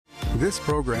This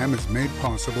program is made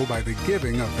possible by the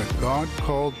giving of the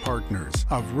God-called partners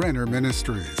of Renner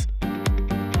Ministries.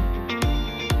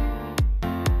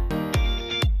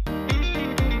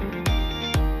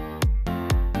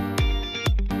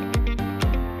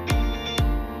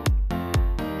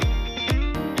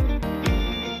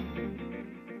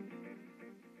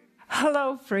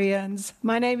 Hello, friends.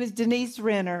 My name is Denise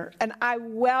Renner, and I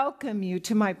welcome you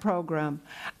to my program.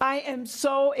 I am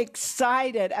so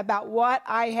excited about what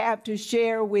I have to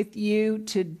share with you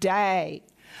today.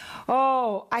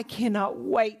 Oh, I cannot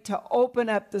wait to open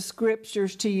up the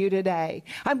scriptures to you today.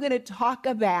 I'm going to talk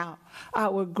about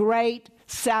our great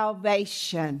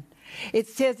salvation. It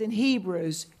says in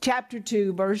Hebrews chapter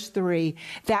 2, verse 3,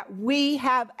 that we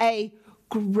have a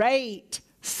great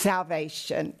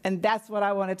salvation. And that's what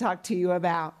I want to talk to you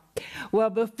about.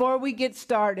 Well, before we get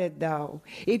started, though,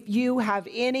 if you have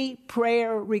any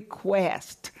prayer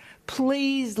request,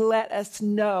 please let us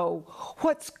know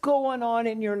what's going on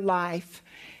in your life.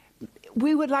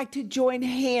 We would like to join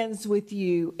hands with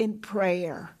you in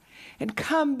prayer and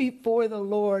come before the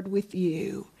Lord with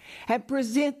you and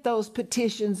present those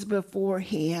petitions before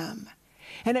Him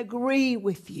and agree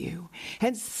with you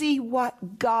and see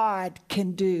what God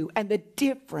can do and the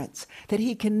difference that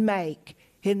He can make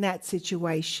in that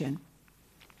situation.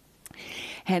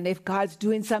 And if God's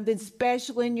doing something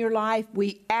special in your life,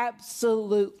 we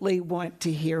absolutely want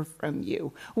to hear from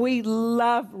you. We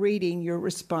love reading your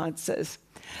responses.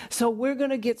 So we're going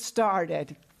to get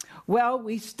started. Well,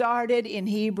 we started in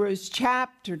Hebrews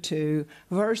chapter 2,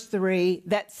 verse 3,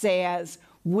 that says,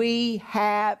 we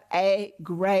have a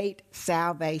great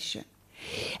salvation.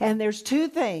 And there's two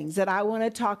things that I want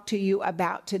to talk to you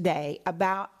about today,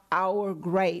 about our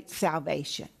great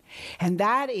salvation. And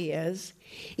that is,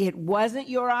 it wasn't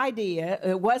your idea.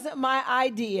 It wasn't my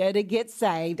idea to get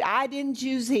saved. I didn't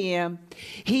choose Him.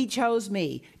 He chose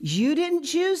me. You didn't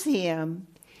choose Him.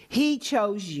 He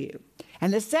chose you.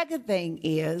 And the second thing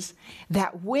is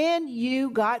that when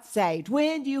you got saved,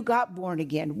 when you got born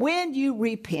again, when you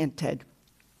repented,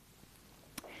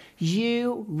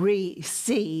 you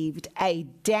received a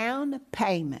down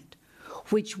payment,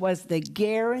 which was the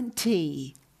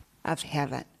guarantee of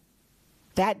heaven.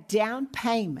 That down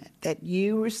payment that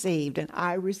you received and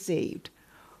I received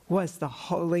was the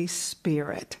Holy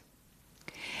Spirit.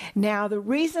 Now, the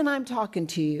reason I'm talking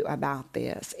to you about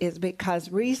this is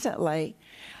because recently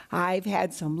I've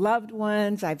had some loved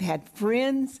ones, I've had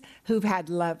friends who've had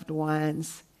loved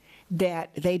ones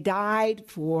that they died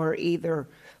for either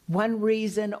one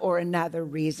reason or another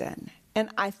reason. And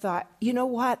I thought, you know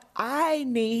what? I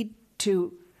need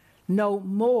to know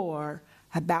more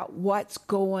about what's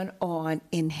going on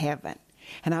in heaven.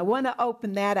 And I want to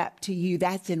open that up to you.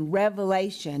 That's in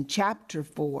Revelation chapter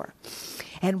 4.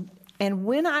 And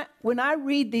when I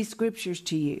read these scriptures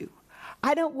to you,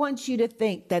 I don't want you to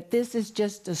think that this is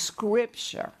just a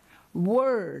scripture,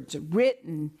 words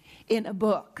written in a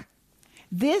book.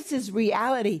 This is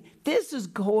reality. This is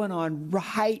going on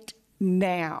right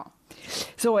now.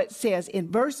 So it says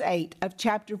in verse 8 of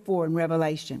chapter 4 in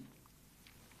Revelation,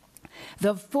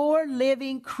 the four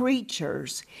living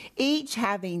creatures, each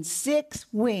having 6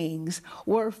 wings,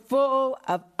 were full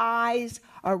of eyes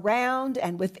around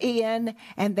and within,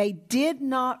 and they did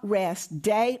not rest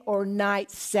day or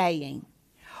night, saying,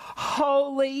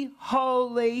 Holy,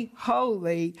 holy,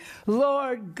 holy,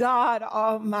 Lord God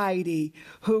Almighty,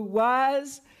 who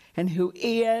was and who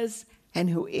is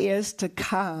to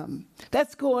come.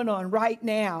 That's going on right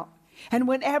now. And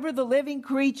whenever the living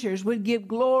creatures would give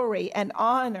glory and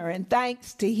honor and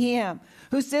thanks to Him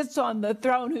who sits on the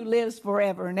throne, who lives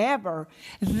forever and ever,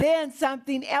 then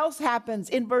something else happens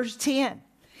in verse 10.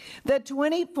 The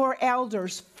 24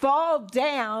 elders fall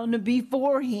down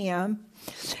before Him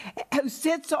who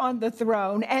sits on the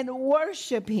throne and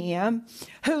worship Him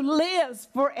who lives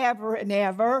forever and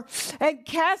ever, and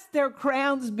cast their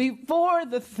crowns before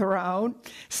the throne,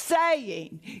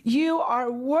 saying, You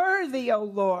are worthy, O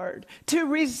Lord, to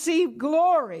receive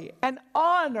glory and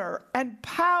honor and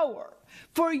power,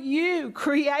 for you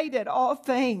created all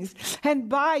things, and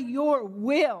by your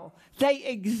will they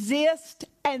exist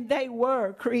and they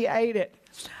were created.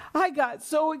 I got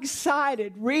so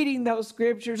excited reading those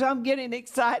scriptures. I'm getting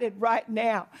excited right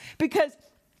now because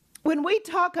when we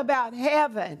talk about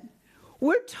heaven,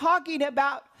 we're talking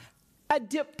about a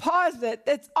deposit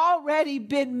that's already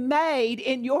been made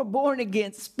in your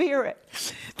born-again spirit.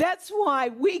 That's why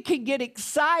we can get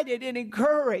excited and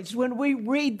encouraged when we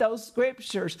read those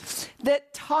scriptures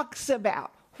that talks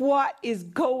about what is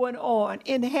going on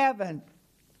in heaven.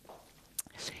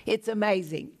 It's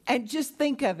amazing. And just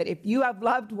think of it. If you have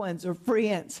loved ones or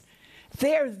friends,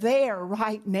 they're there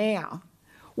right now.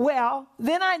 Well,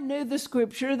 then I knew the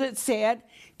scripture that said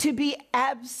to be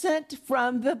absent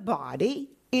from the body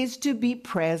is to be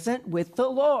present with the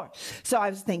Lord. So I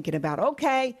was thinking about,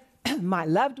 okay, my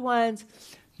loved ones,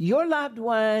 your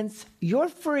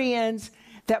friends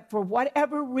that for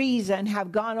whatever reason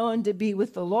have gone on to be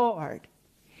with the Lord,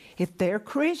 if they're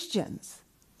Christians,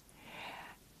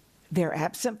 they're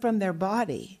absent from their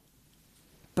body,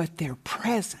 but they're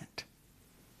present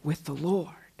with the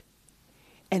Lord.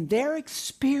 And they're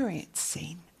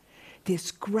experiencing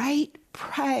this great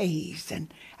praise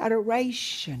and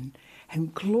adoration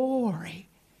and glory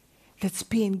that's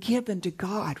being given to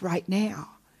God right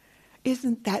now.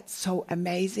 Isn't that so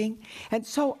amazing? And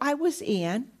so I was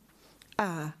in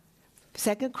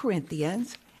 2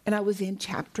 Corinthians, and I was in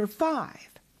chapter 5.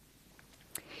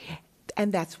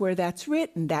 And that's where that's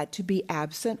written, that to be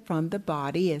absent from the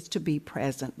body is to be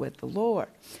present with the Lord.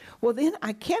 Well, then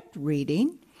I kept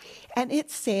reading, and it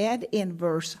said in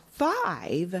verse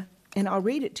 5, and I'll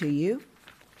read it to you.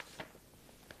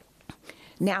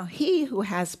 Now he who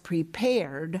has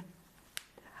prepared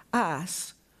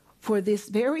us for this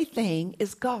very thing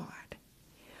is God,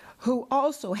 who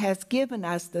also has given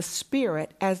us the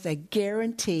Spirit as a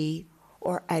guarantee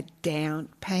or a down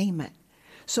payment.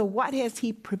 So what has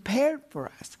he prepared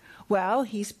for us? Well,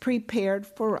 he's prepared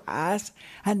for us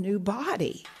a new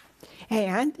body.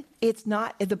 And it's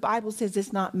not, the Bible says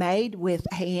it's not made with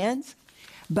hands,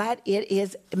 but it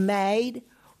is made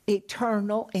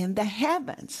eternal in the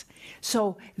heavens.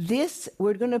 So this,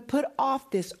 we're going to put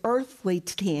off this earthly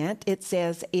tent. It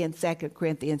says in 2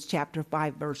 Corinthians chapter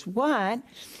 5, verse 1,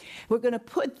 we're going to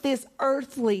put this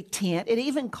earthly tent. It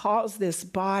even calls this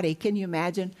body, can you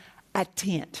imagine, a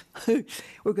tent.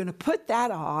 We're going to put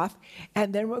that off,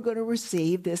 and then we're going to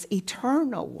receive this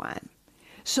eternal one.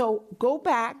 So go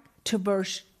back to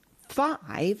verse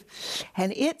 5,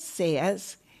 and it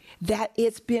says that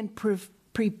it's been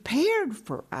prepared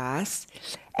for us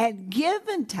and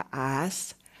given to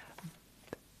us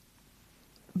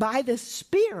by the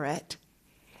Spirit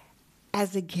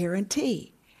as a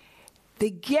guarantee. The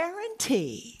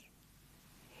guarantee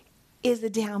is a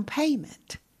down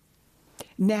payment.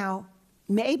 Now,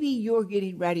 maybe you're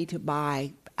getting ready to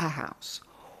buy a house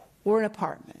or an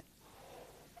apartment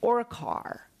or a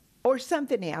car or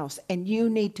something else, and you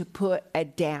need to put a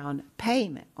down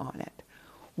payment on it.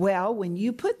 Well, when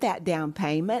you put that down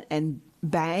payment, and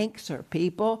banks or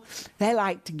people, they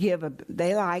like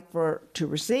to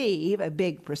receive a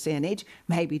big percentage,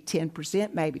 maybe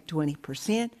 10%, maybe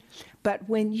 20%. But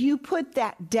when you put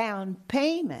that down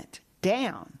payment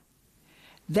down,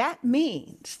 that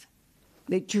means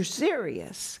that you're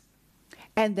serious,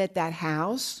 and that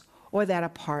house or that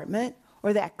apartment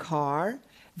or that car,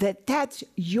 that's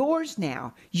yours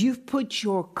now. You've put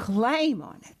your claim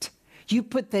on it. You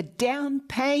put the down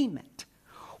payment.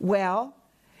 Well,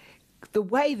 the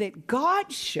way that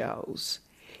God shows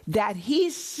that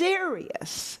he's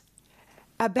serious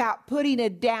about putting a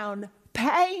down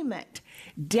payment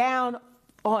down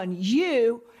on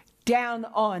you, down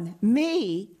on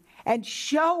me, and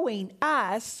showing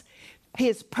us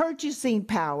his purchasing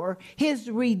power, his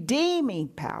redeeming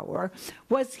power,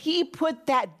 was he put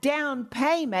that down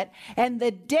payment, and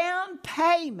the down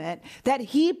payment that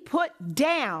he put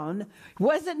down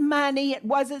wasn't money, it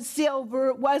wasn't silver,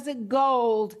 it wasn't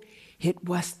gold, it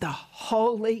was the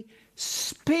Holy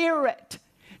Spirit,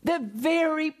 the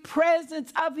very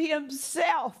presence of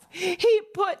himself. He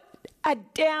put a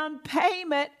down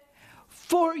payment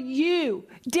for you,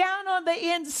 down on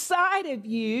the inside of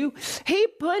you. He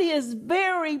put his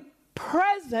very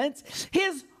presence,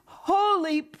 his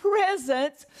holy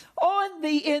presence on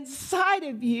the inside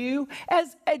of you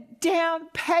as a down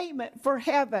payment for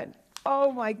heaven.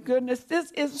 Oh my goodness,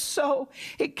 this is so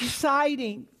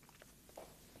exciting.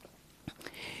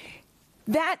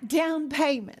 That down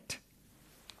payment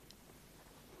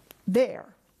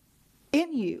there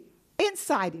in you,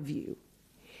 inside of you,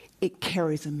 it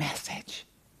carries a message.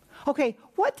 Okay,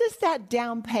 what does that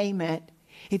down payment,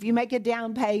 if you make a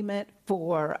down payment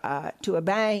for to a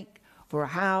bank, for a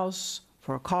house,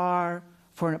 for a car,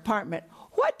 for an apartment,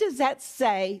 what does that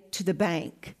say to the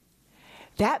bank?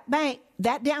 That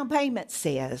down payment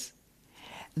says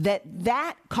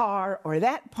that car or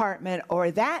that apartment or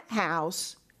that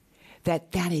house,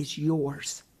 that is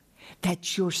yours,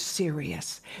 that you're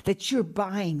serious, that you're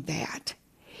buying that.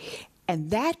 And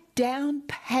that down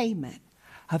payment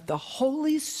of the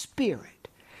Holy Spirit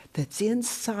that's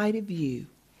inside of you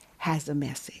has a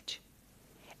message.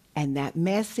 And that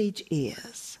message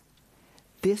is,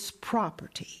 this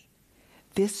property,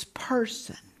 this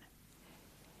person,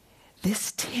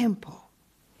 this temple,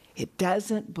 it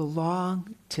doesn't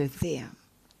belong to them.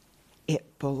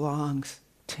 it belongs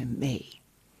to me.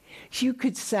 You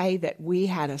could say that we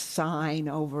had a sign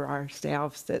over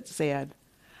ourselves that said,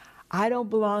 I don't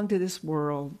belong to this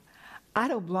world. I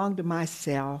don't belong to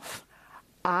myself.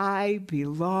 I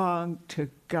belong to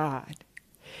God.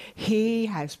 He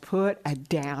has put a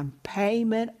down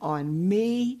payment on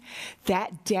me.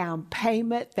 That down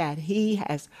payment that he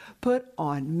has put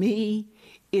on me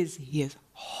is his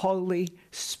Holy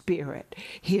Spirit,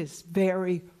 his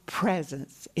very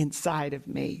presence inside of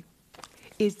me.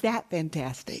 Is that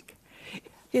fantastic?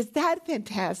 Is that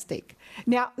fantastic?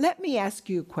 Now, let me ask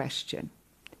you a question.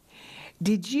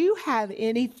 Did you have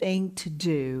anything to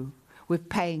do with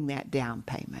paying that down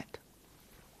payment?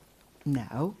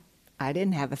 No, I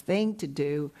didn't have a thing to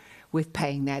do with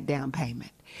paying that down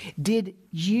payment. Did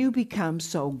you become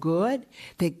so good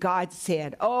that God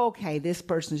said, oh, okay, this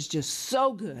person is just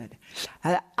so good.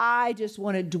 I just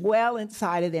want to dwell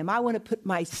inside of them. I want to put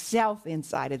myself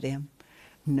inside of them.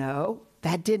 No,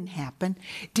 that didn't happen.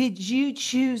 Did you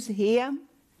choose him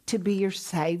to be your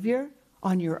Savior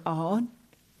on your own?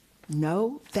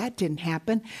 No, that didn't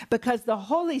happen, because the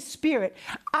Holy Spirit,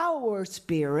 our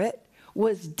spirit,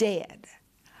 was dead.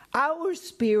 Our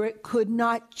spirit could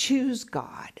not choose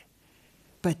God.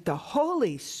 But the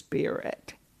Holy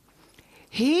Spirit,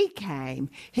 he came,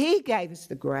 he gave us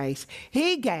the grace,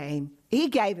 he gave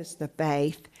us the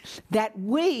faith that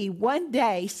we one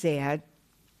day said,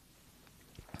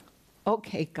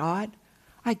 okay, God,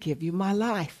 I give you my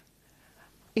life.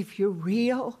 If you're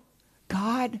real,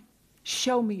 God,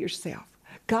 show me yourself.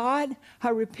 God, I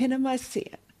repent of my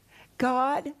sin.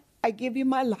 God, I give you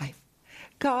my life.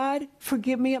 God,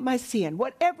 forgive me of my sin.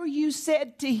 Whatever you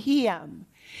said to him,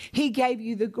 he gave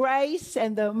you the grace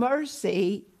and the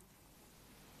mercy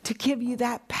to give you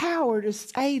that power to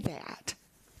say that.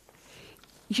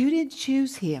 You didn't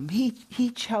choose him.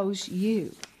 He chose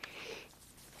you.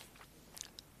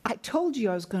 I told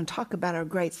you I was going to talk about our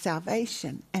great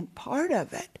salvation, and part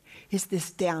of it is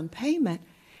this down payment,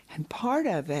 and part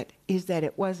of it is that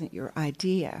it wasn't your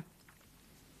idea.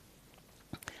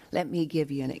 Let me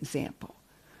give you an example.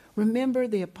 Remember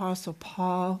the Apostle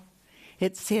Paul?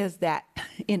 It says that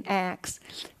in Acts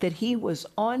that he was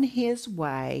on his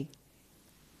way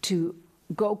to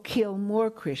go kill more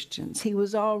Christians. He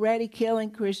was already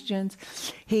killing Christians.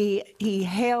 He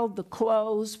held the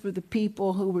clothes for the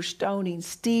people who were stoning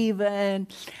Stephen.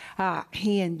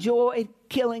 He enjoyed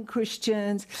killing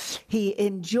Christians. He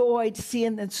enjoyed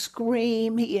seeing them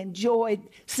scream. He enjoyed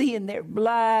seeing their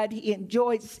blood. He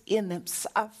enjoyed seeing them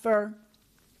suffer.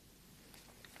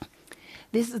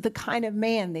 This is the kind of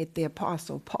man that the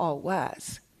Apostle Paul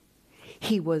was.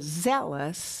 He was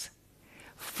zealous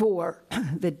for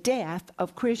the death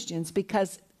of Christians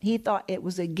because he thought it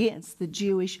was against the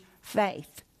Jewish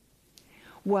faith.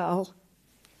 Well,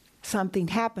 something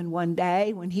happened one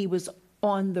day when he was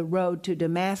on the road to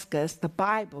Damascus. The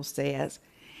Bible says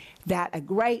that a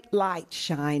great light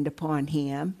shined upon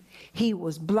him. He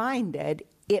was blinded.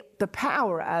 The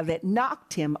power of it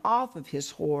knocked him off of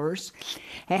his horse,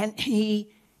 and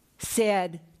he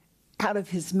said out of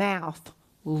his mouth,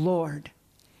 Lord.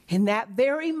 In that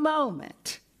very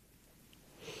moment,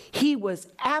 he was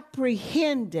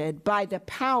apprehended by the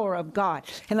power of God.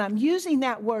 And I'm using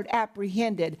that word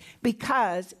apprehended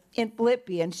because in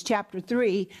Philippians chapter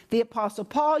 3, the Apostle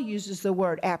Paul uses the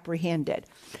word apprehended.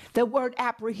 The word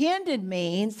apprehended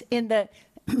means, in the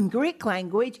Greek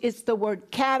language, it's the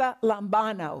word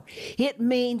katalambano. It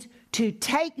means to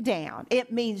take down.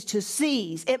 It means to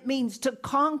seize. It means to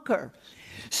conquer.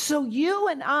 So you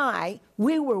and I,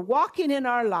 we were walking in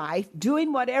our life,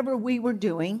 doing whatever we were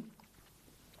doing,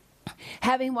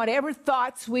 having whatever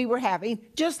thoughts we were having,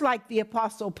 just like the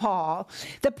Apostle Paul.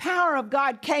 The power of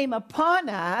God came upon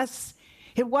us.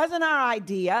 It wasn't our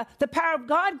idea. The power of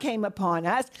God came upon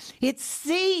us. It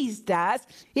seized us.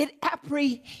 It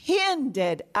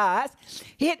apprehended us.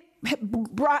 It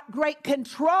brought great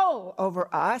control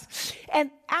over us.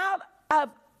 And out of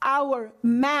our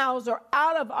mouths or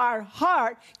out of our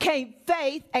heart came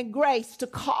faith and grace to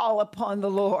call upon the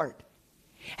Lord.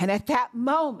 And at that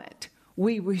moment,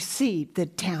 we received the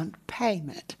down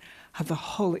payment of the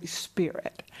Holy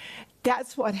Spirit.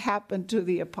 That's what happened to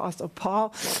the Apostle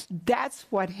Paul. That's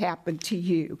what happened to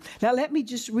you. Now, let me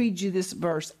just read you this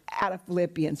verse out of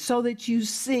Philippians so that you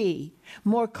see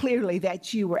more clearly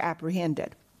that you were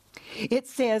apprehended. It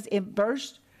says in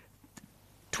verse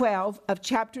 12 of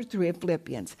chapter 3 of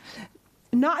Philippians,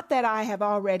 not that I have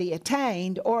already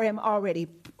attained or am already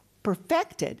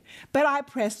perfected, but I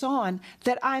press on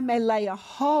that I may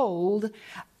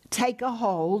take a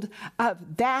hold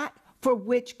of that for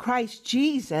which Christ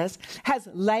Jesus has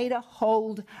laid a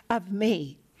hold of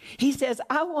me. He says,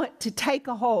 I want to take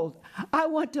a hold. I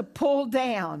want to pull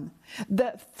down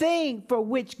the thing for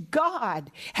which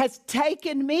God has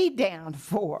taken me down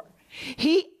for.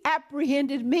 He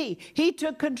apprehended me. He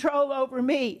took control over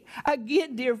me.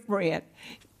 Again, dear friend,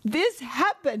 this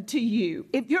happened to you.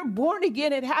 If you're born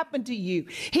again, it happened to you.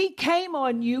 He came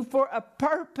on you for a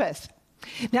purpose.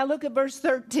 Now look at verse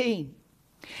 13.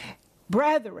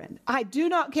 Brethren, I do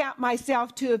not count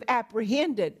myself to have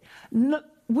apprehended. No,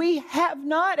 we have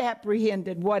not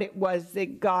apprehended what it was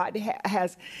that God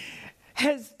has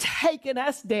taken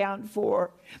us down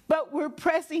for. But we're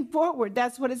pressing forward.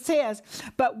 That's what it says.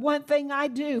 But one thing I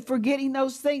do, forgetting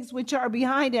those things which are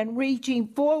behind and reaching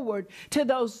forward to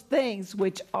those things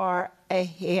which are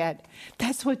ahead.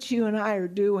 That's what you and I are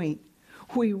doing.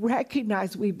 We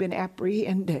recognize we've been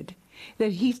apprehended,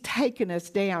 that he's taken us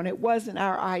down. It wasn't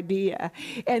our idea.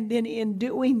 And then in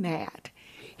doing that,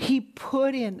 he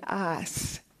put in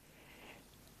us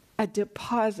a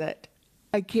deposit,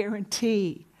 a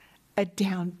guarantee, a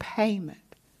down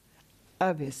payment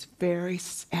of his very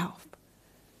self,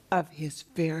 of his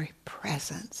very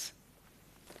presence.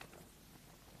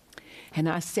 And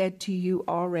I said to you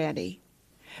already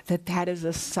that that is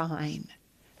a sign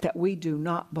that we do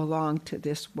not belong to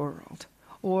this world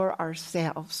or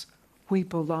ourselves. We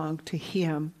belong to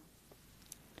him.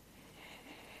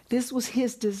 This was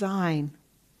his design.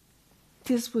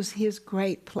 This was his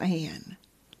great plan.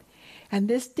 And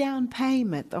this down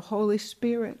payment, the Holy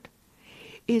Spirit,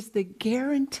 is the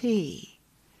guarantee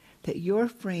that your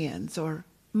friends or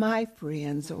my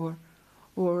friends or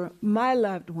my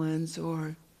loved ones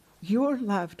or your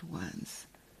loved ones,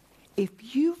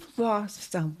 if you've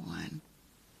lost someone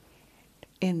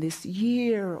in this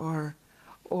year or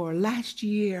last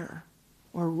year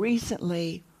or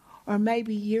recently or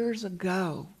maybe years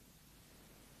ago,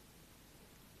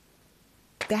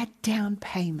 that down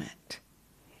payment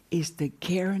is the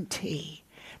guarantee.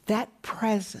 That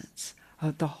presence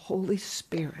of the Holy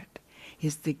Spirit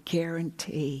is the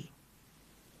guarantee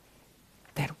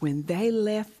that when they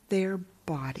left their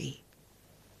body,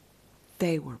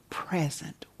 they were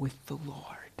present with the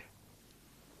Lord.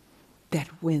 That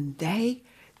when they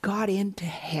got into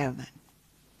heaven,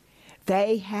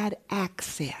 they had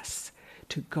access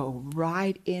to go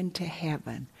right into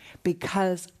heaven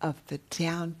because of the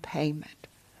down payment,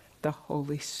 the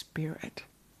Holy Spirit.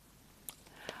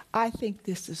 I think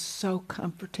this is so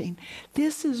comforting.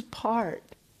 This is part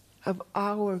of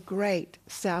our great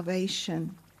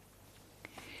salvation.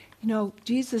 You know,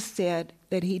 Jesus said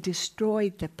that he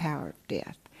destroyed the power of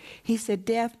death. He said,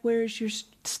 death, where's your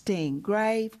sting?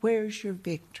 Grave, where's your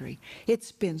victory?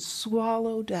 It's been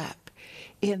swallowed up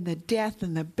in the death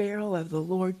and the burial of the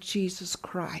Lord Jesus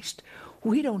Christ.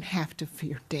 We don't have to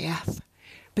fear death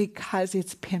because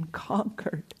it's been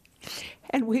conquered.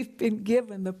 And we've been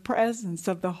given the presence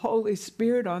of the Holy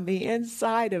Spirit on the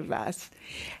inside of us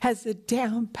as a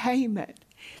down payment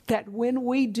that when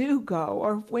we do go,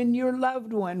 or when your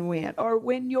loved one went, or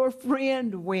when your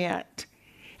friend went,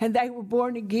 and they were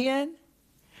born again,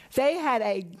 they had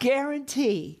a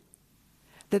guarantee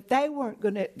that they weren't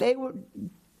going to,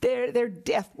 their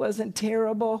death wasn't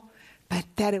terrible, but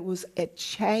that it was a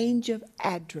change of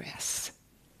address.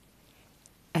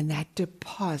 And that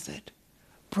deposit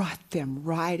brought them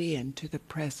right into the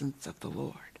presence of the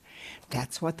Lord.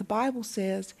 That's what the Bible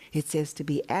says. It says to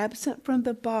be absent from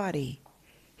the body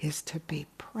is to be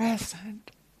present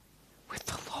with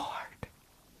the Lord.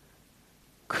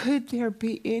 Could there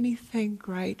be anything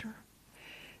greater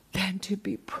than to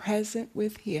be present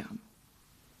with him?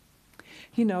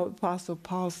 You know, Apostle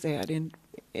Paul said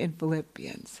in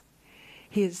Philippians,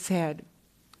 he had said,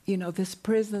 you know, this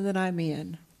prison that I'm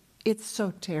in, it's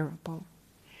so terrible.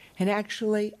 And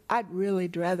actually, I'd really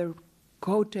rather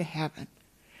go to heaven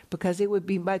because it would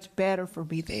be much better for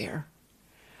me there.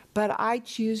 But I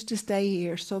choose to stay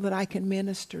here so that I can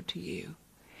minister to you.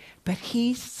 But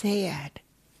he said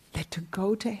that to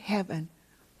go to heaven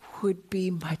would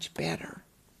be much better.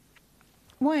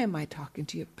 Why am I talking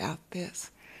to you about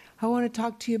this? I want to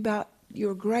talk to you about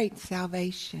your great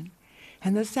salvation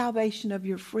and the salvation of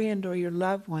your friend or your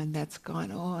loved one that's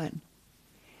gone on.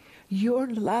 Your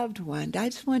loved one, I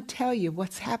just want to tell you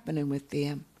what's happening with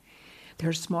them.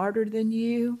 They're smarter than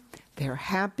you. They're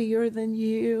happier than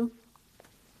you.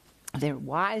 They're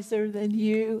wiser than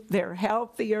you. They're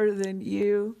healthier than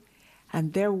you.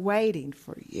 And they're waiting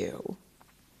for you.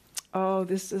 Oh,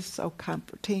 this is so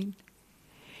comforting.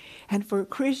 And for a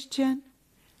Christian,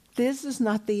 this is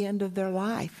not the end of their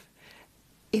life.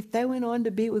 If they went on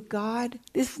to be with God,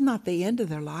 this is not the end of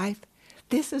their life.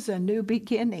 This is a new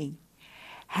beginning.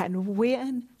 And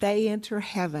when they enter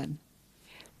heaven,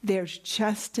 there's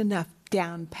just enough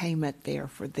down payment there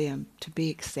for them to be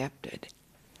accepted.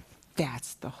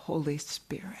 That's the Holy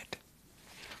Spirit.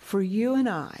 For you and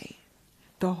I,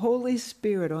 the Holy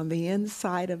Spirit on the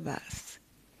inside of us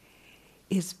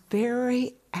is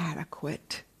very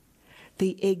adequate.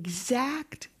 The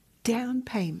exact down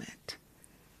payment,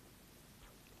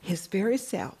 His very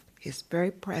self, His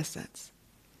very presence,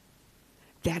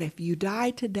 that if you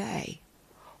die today,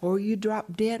 or you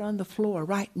drop dead on the floor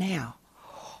right now,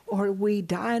 or we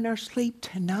die in our sleep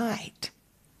tonight,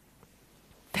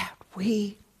 that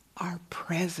we are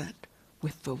present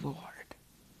with the Lord.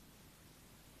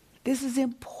 This is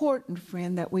important,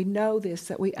 friend, that we know this,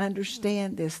 that we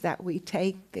understand this, that we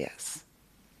take this.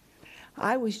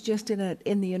 I was just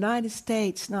in the United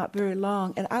States not very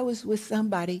long, and I was with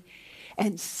somebody,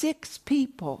 and six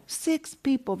people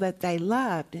that they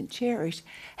loved and cherished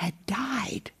had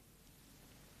died.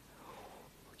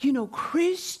 You know,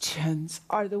 Christians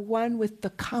are the one with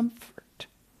the comfort.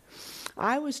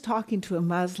 I was talking to a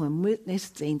Muslim,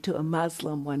 witnessing to a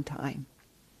Muslim one time,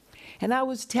 and I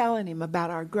was telling him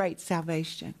about our great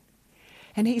salvation.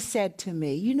 And he said to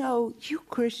me, you know, you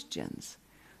Christians,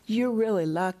 you're really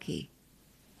lucky.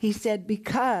 He said,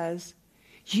 because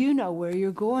you know where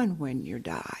you're going when you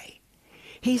die.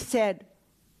 He said,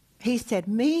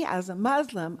 me as a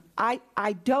Muslim, I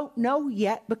don't know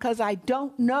yet, because I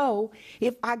don't know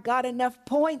if I got enough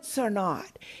points or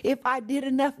not, if I did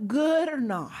enough good or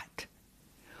not.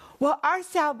 Well, our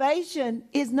salvation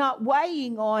is not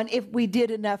weighing on if we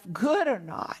did enough good or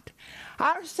not.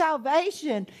 Our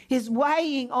salvation is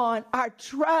weighing on our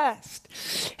trust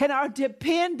and our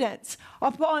dependence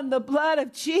upon the blood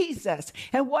of Jesus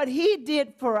and what He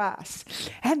did for us,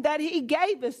 and that He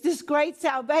gave us this great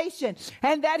salvation,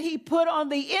 and that He put on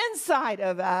the inside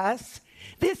of us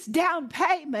this down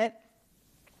payment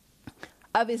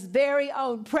of His very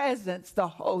own presence, the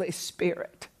Holy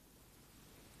Spirit.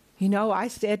 You know, I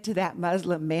said to that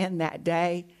Muslim man that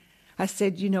day, I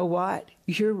said, you know what?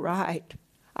 You're right.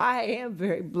 I am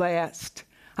very blessed.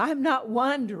 I'm not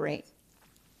wondering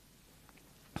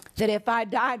that if I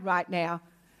died right now,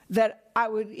 that I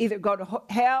would either go to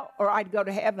hell or I'd go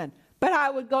to heaven. But I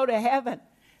would go to heaven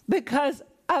because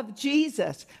of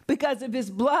Jesus, because of His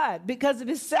blood, because of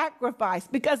His sacrifice,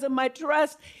 because of my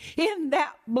trust in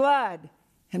that blood,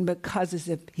 and because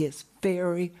of His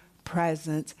very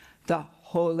presence. The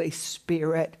Holy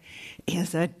Spirit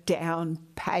is a down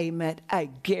payment, a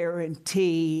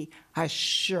guarantee, a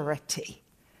surety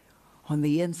on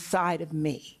the inside of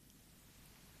me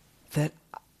that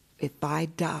if I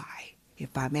die,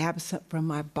 if I'm absent from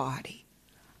my body,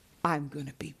 I'm going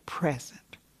to be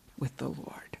present with the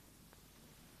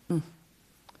Lord.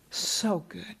 So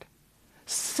good.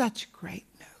 Such great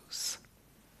news.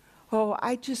 Oh,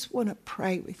 I just want to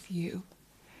pray with you,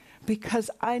 because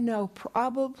I know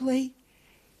probably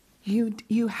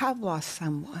you have lost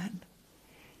someone,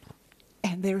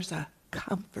 and there's a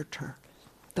comforter,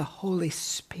 the Holy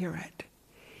Spirit.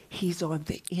 He's on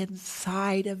the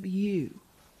inside of you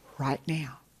right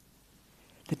now.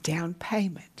 The down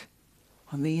payment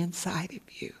on the inside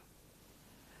of you.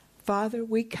 Father,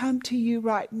 we come to you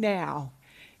right now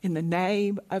in the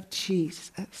name of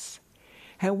Jesus,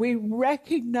 and we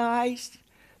recognize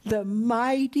the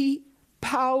mighty,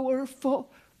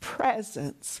 powerful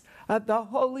presence of the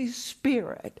Holy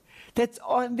Spirit that's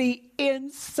on the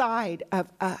inside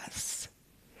of us.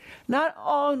 Not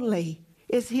only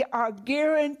is He our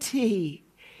guarantee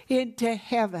into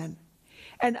heaven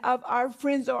and of our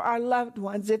friends or our loved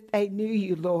ones if they knew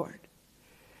you, Lord,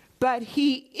 but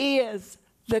He is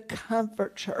the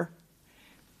comforter.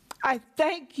 I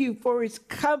thank you for His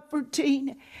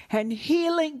comforting and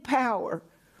healing power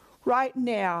right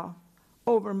now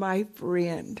over my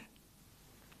friend.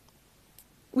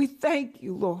 We thank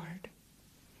you, Lord,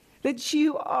 that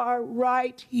you are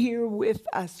right here with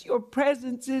us. Your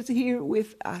presence is here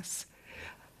with us.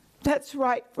 That's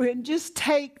right, friend. Just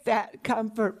take that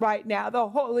comfort right now, the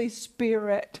Holy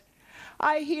Spirit.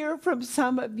 I hear from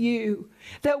some of you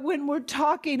that when we're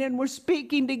talking and we're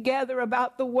speaking together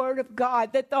about the Word of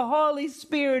God, that the Holy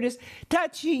Spirit is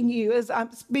touching you as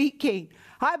I'm speaking.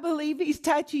 I believe He's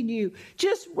touching you.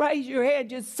 Just raise your hand.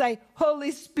 Just say,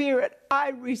 Holy Spirit, I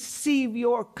receive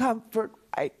your comfort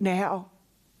right now.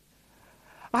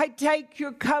 I take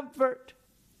your comfort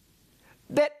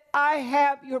that I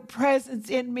have your presence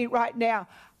in me right now.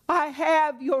 I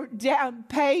have your down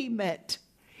payment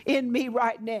in me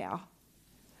right now.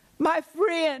 My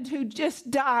friend who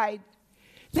just died,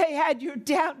 they had your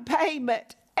down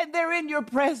payment, and they're in your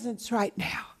presence right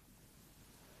now.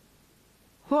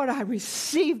 Lord, I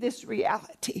receive this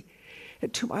reality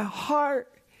into my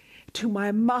heart, to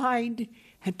my mind,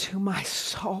 and to my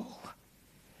soul.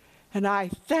 And I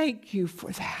thank you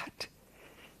for that.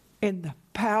 In the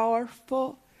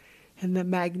powerful and the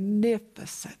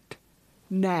magnificent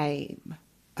name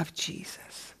of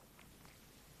Jesus.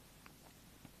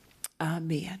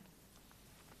 Amen.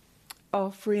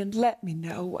 Oh, friend, let me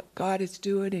know what God is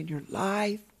doing in your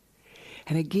life.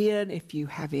 And again, if you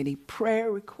have any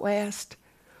prayer request,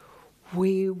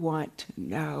 we want to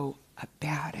know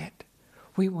about it.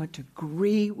 We want to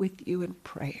agree with you in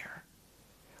prayer.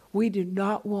 We do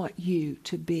not want you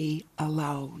to be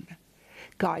alone.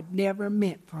 God never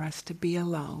meant for us to be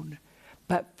alone,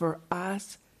 but for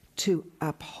us to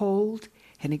uphold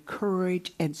and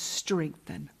encourage and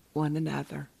strengthen one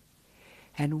another.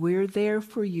 And we're there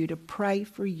for you, to pray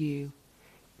for you,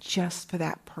 just for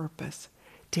that purpose,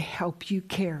 to help you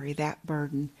carry that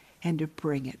burden and to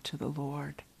bring it to the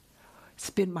Lord. It's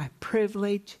been my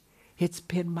privilege, it's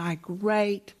been my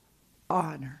great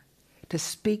honor to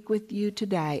speak with you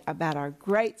today about our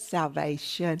great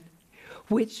salvation,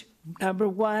 which, number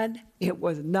one, it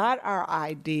was not our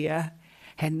idea,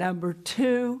 and number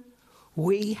two,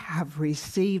 we have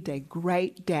received a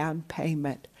great down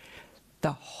payment,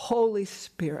 the Holy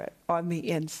Spirit on the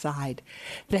inside,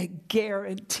 the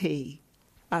guarantee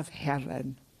of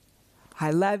heaven.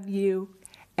 I love you,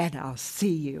 and I'll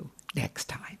see you next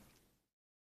time.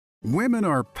 Women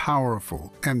are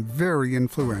powerful and very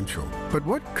influential, but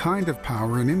what kind of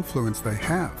power and influence they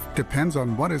have depends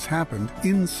on what has happened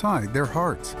inside their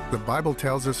hearts. The Bible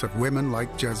tells us of women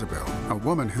like Jezebel, a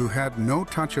woman who had no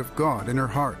touch of God in her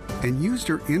heart and used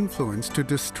her influence to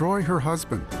destroy her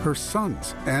husband, her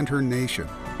sons, and her nation.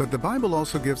 But the Bible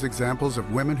also gives examples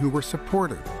of women who were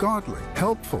supportive, godly,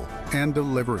 helpful, and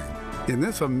delivering. In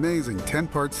this amazing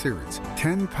 10-part series,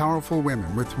 10 Powerful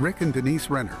Women with Rick and Denise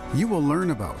Renner, you will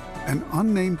learn about an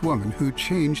unnamed woman who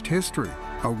changed history,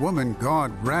 a woman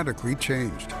God radically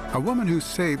changed, a woman who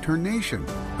saved her nation,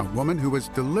 a woman who was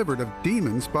delivered of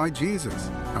demons by Jesus,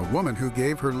 a woman who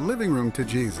gave her living room to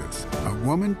Jesus, a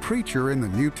woman preacher in the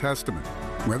New Testament.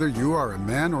 Whether you are a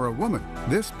man or a woman,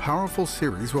 this powerful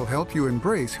series will help you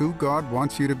embrace who God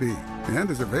wants you to be,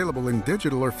 and is available in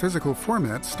digital or physical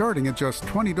formats starting at just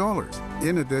 $20.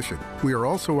 In addition, we are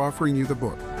also offering you the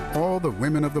book, All the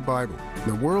Women of the Bible.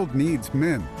 The world needs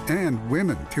men and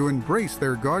women to embrace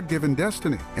their God-given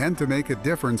destiny and to make a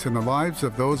difference in the lives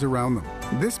of those around them.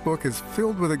 This book is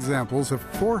filled with examples of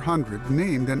 400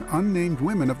 named and unnamed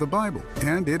women of the Bible,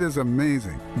 and it is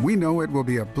amazing. We know it will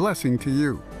be a blessing to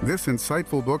you. This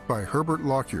insightful book by Herbert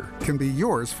Lockyer can be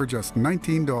yours for just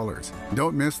 $19.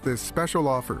 Don't miss this special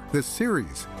offer, this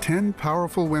series, 10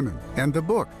 Powerful Women, and the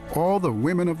book, All the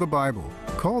Women of the Bible.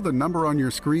 Call the number on your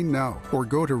screen now or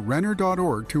go to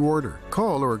Renner.org to order.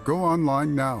 Call or go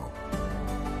online now.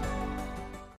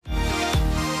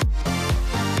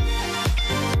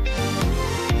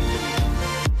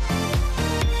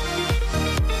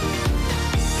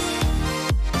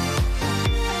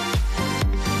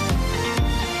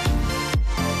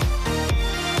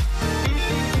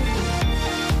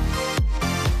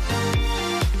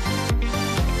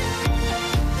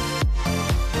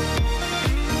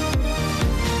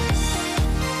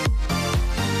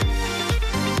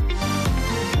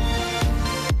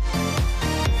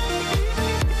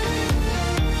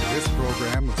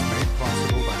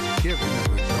 Giving of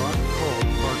the God-called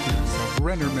partners of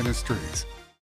Renner Ministries.